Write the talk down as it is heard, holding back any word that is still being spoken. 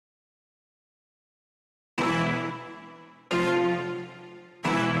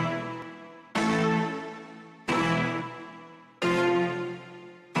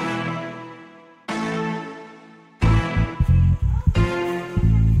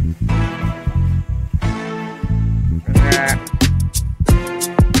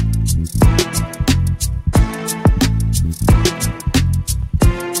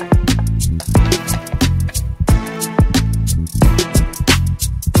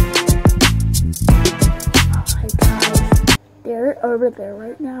over there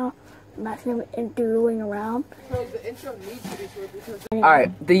right now. I'm not going to be doodling around. So the intro needs to be short because...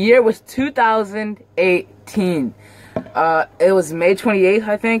 Alright, the year was 2018. It was May 28th,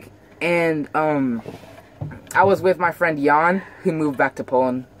 I think, and I was with my friend Jan, who moved back to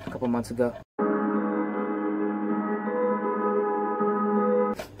Poland a couple months ago.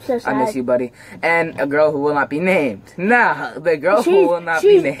 So sad. I miss you, buddy. And a girl who will not be named. Nah, the girl who will not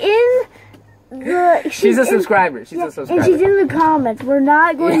be named. She's a subscriber. She's a subscriber. And she's in the comments. We're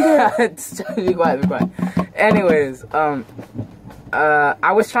not going to... Be quiet, be quiet. Anyways,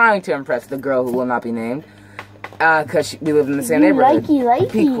 I was trying to impress the girl who will not be named. Because we lived in the same neighborhood.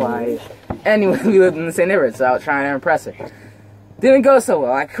 Likey. Be quiet. Anyway, we lived in the same neighborhood, so I was trying to impress her. Didn't go so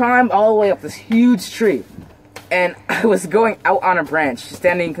well. I climbed all the way up this huge tree. And I was going out on a branch,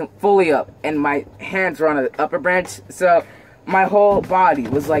 standing fully up. And my hands were on the upper branch, so my whole body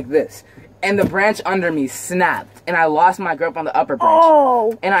was like this. And the branch under me snapped. And I lost my grip on the upper branch.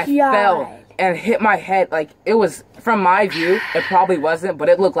 Oh, and I fell and hit my head. Like, it was, from my view, it probably wasn't, but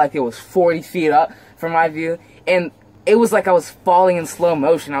it looked like it was 40 feet up from my view. And it was like I was falling in slow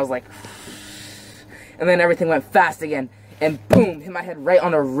motion. I was like, and then everything went fast again. And boom, hit my head right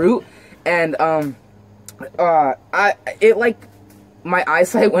on the root. And, my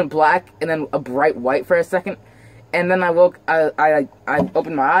eyesight went black and then a bright white for a second. And then I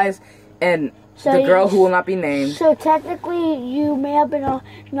opened my eyes, and so the girl who will not be named. So technically, you may have been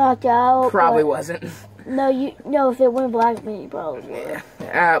knocked out. Probably wasn't. No, if it went black, then you probably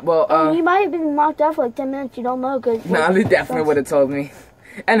would. You might have been knocked out for like 10 minutes. You don't know, cause. No, they definitely would have told me.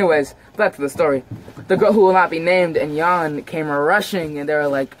 Anyways, back to the story. The girl who will not be named and Jan came rushing, and they were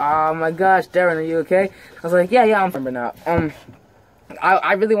like, "Oh my gosh, Darren, are you okay?" I was like, "Yeah, I'm remember now."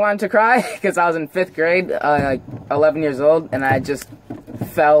 I really wanted to cry because I was in 5th grade, like 11 years old, and I just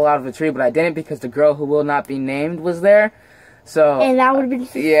fell out of a tree, but I didn't because the girl who will not be named was there. So and that would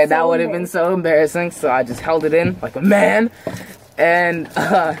have been that would have been so embarrassing. So I just held it in like a man, and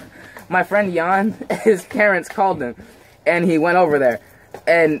my friend Jan, his parents called him, and he went over there,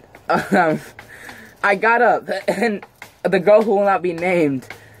 and I got up, and the girl who will not be named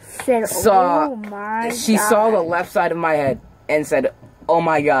saw the left side of my head and said, "Oh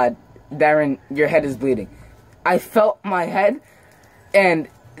my God, Darren, your head is bleeding." I felt my head, and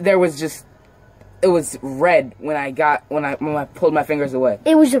there was just, it was red when I pulled my fingers away.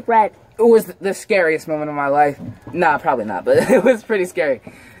 It was red. It was the scariest moment of my life. Nah, probably not, but it was pretty scary.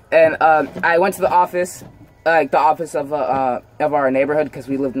 And I went to the office, like the office of our neighborhood, because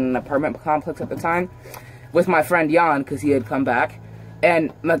we lived in an apartment complex at the time, with my friend Jan, because he had come back,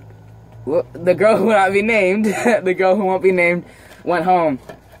 and the girl who will not be named, the girl who won't be named, went home,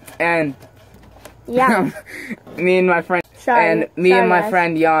 and me and my friend and my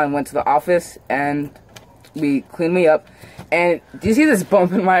friend Jan went to the office, and we cleaned me up. And do you see this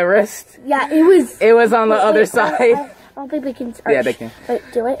bump in my wrist? Yeah, it was. It was on the other side. I don't think they can. Yeah, they can. Wait,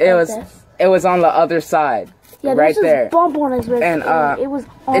 do it. It was on the other side. Yeah, right there. Bump on his wrist, and it was.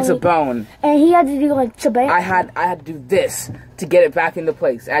 It's a bone. And he had to do like shabam. I had to do this to get it back into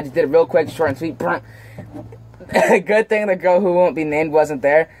place. I just did it real quick, short and sweet. Good thing the girl who won't be named wasn't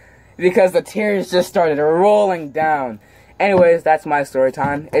there, because the tears just started rolling down. Anyways, that's my story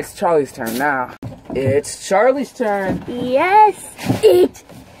time. It's Charlie's turn now. It's Charlie's turn. Yes, it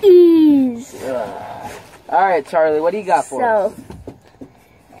is. All right, Charlie, what do you got for us?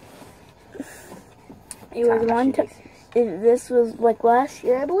 It was one time. This was like last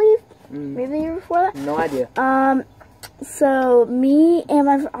year, I believe. Maybe the year before that. No idea. So me and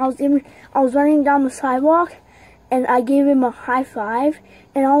I was running down the sidewalk, and I gave him a high five,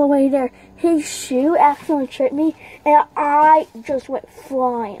 and all the way there, his shoe accidentally tripped me, and I just went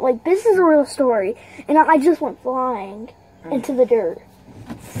flying. Like, this is a real story, and I just went flying into the dirt.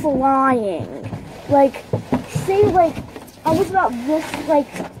 Flying. Like, say, like, I was about this, like,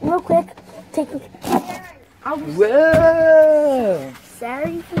 real quick, Whoa!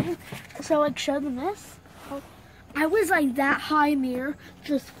 Sorry. So, like, show them this. I was like that high in the air,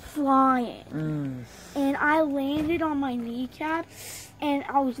 just flying. And I landed on my kneecap, and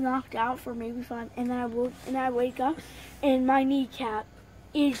I was knocked out for maybe 5, and then I wake up, and my kneecap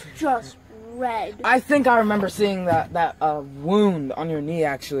is just red. I think I remember seeing that wound on your knee,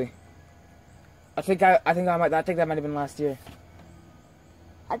 actually. I think that might have been last year.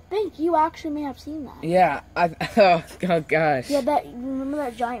 I think you actually may have seen that. Yeah, oh gosh. Yeah, remember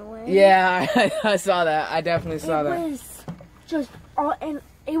that giant wound? Yeah, I saw that. I definitely saw that. It was just and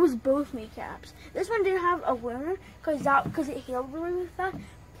it was both kneecaps. This one didn't have a wound because it healed really fast.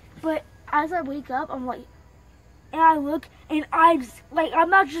 But as I wake up, I'm like, and I look, and I'm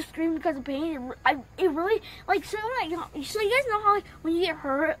not just screaming because of pain. It really, like, so you guys know how, like, when you get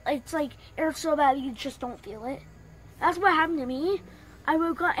hurt, it's like, it hurts so bad you just don't feel it. That's what happened to me. I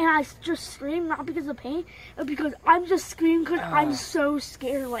woke up and I just screamed, not because of pain, but because I'm just screaming because I'm so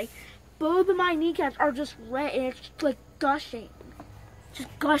scared. Like, both of my kneecaps are just red and it's like gushing. Just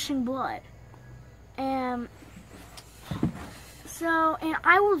gushing blood. And so, and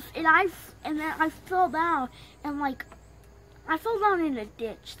then I fell down, and like, I fell down in a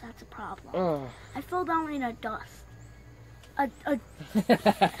ditch. That's a problem. I fell down in a dust. I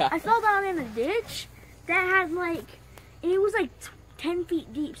fell down in a ditch that had like, and it was like 10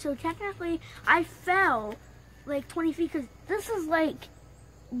 feet deep. So technically, I fell like 20 feet because this is like,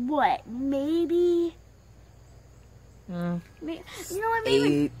 what, maybe? You know what?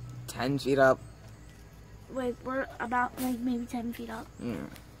 Maybe 8, 10 feet up. Wait, we're about like maybe 10 feet up. Yeah.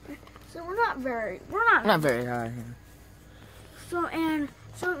 So we're not very high. So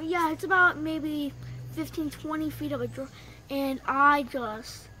yeah, it's about maybe 15, 20 feet up a drop, and I felt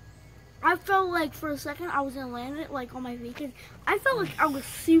like for a second I was gonna land it like on my feet. 'Cause I felt like I was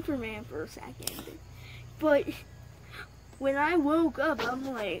Superman for a second, but when I woke up, I'm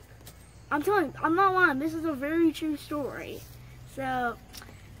like, I'm not lying. This is a very true story. So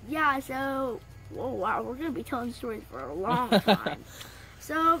yeah, oh wow, we're gonna be telling stories for a long time.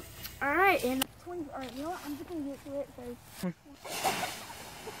 So, alright, and alright, you know what? I'm just gonna get to it first.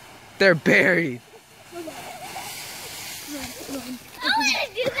 They're buried. I'm gonna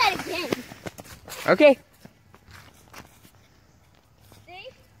do that again. Okay. 3,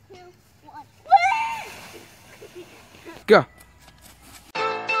 2, 1. Go.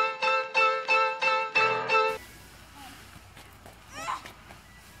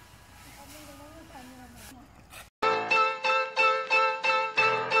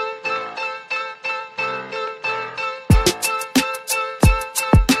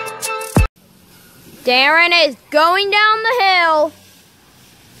 Darren is going down the hill.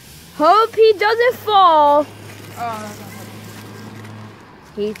 Hope he doesn't fall.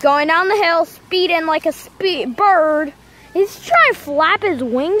 He's going down the hill, speeding like a bird. He's trying to flap his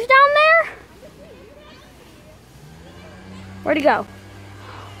wings down there. Where'd he go?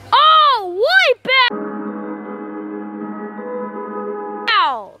 Oh, wipe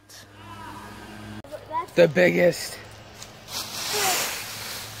out! The biggest.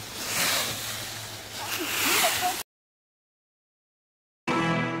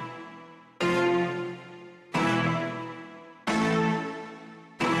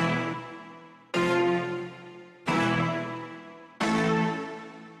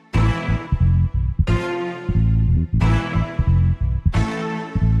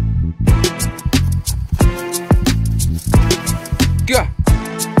 Go.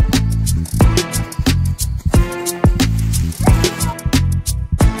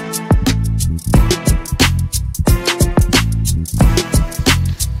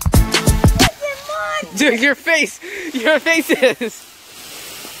 Dude, your face is.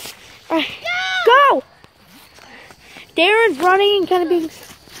 Go! Darren's running and kind of being.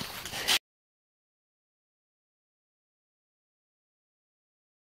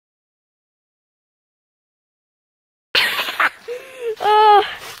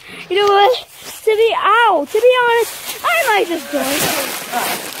 You know what? To be honest, I might just join.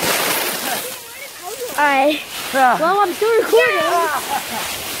 Alright. Well, I'm still recording.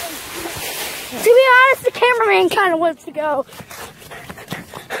 To be honest, the cameraman kind of wants to go.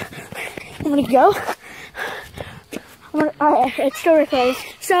 I'm gonna go. Alright, it's still recording.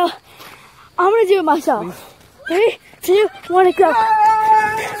 So, I'm gonna do it myself. 3, 2, 1, go.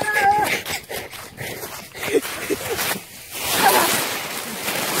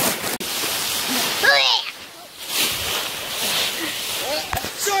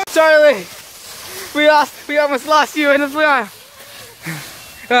 Charlie, we almost lost you in the fly.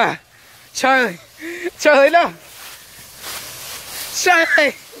 Charlie, no.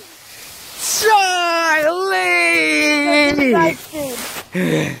 Charlie.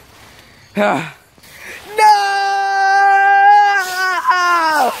 No!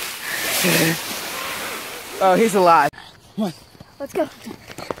 Oh, he's alive. Let's go.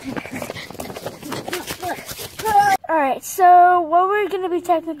 Alright, so what we're going to be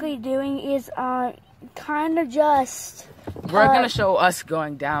technically doing is kind of just... We're going to show us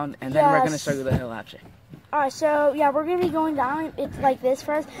going down, and then we're going to show you the hill after. Alright, so yeah, we're going to be going down. It's like this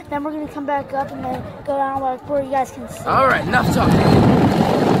first. Then we're going to come back up and then go down like where you guys can see. Alright, enough talking.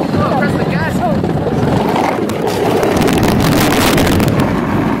 Oh, press the gas.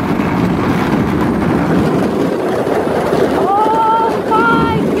 Oh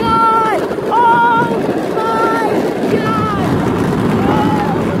my god! Oh my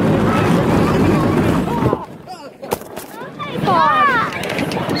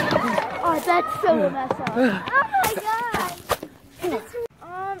will mess up. Oh my god.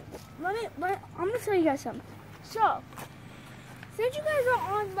 I'm gonna tell you guys something. So, since you guys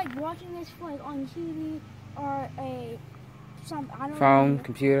are on like watching this like on TV or I don't Phone, know.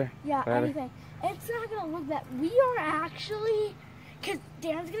 computer. Yeah, whatever. anything. It's not gonna look that. We are actually, cause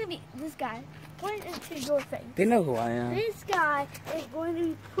Dan's gonna be this guy. Point into your face. They know who I am. This guy is going to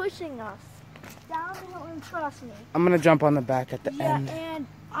be pushing us down the hill, and trust me. I'm gonna jump on the back at the Yeah, end. and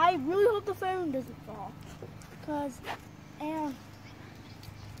I really hope the phone doesn't fall.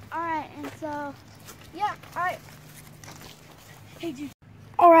 Alright, and so, yeah, alright. Hey, dude.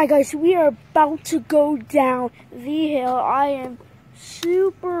 Alright, guys, we are about to go down the hill. I am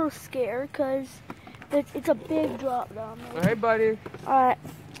super scared because it's a big drop down there. Hey, buddy. Alright.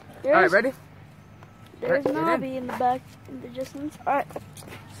 Alright, ready? There's Alright, Nobby in the back in the distance. Alright,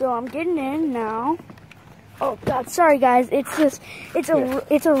 so I'm getting in now. Oh God, sorry guys. It's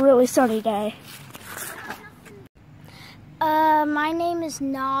a really sunny day. My name is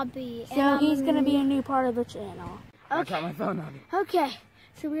Nobby. So he's gonna be a new part of the channel. I got my phone on me. Okay,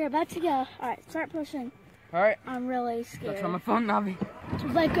 so we're about to go. Alright, start pushing. Alright. I'm really That's scared. on my phone, Navi.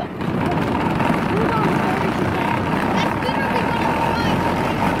 Let go. Hold on.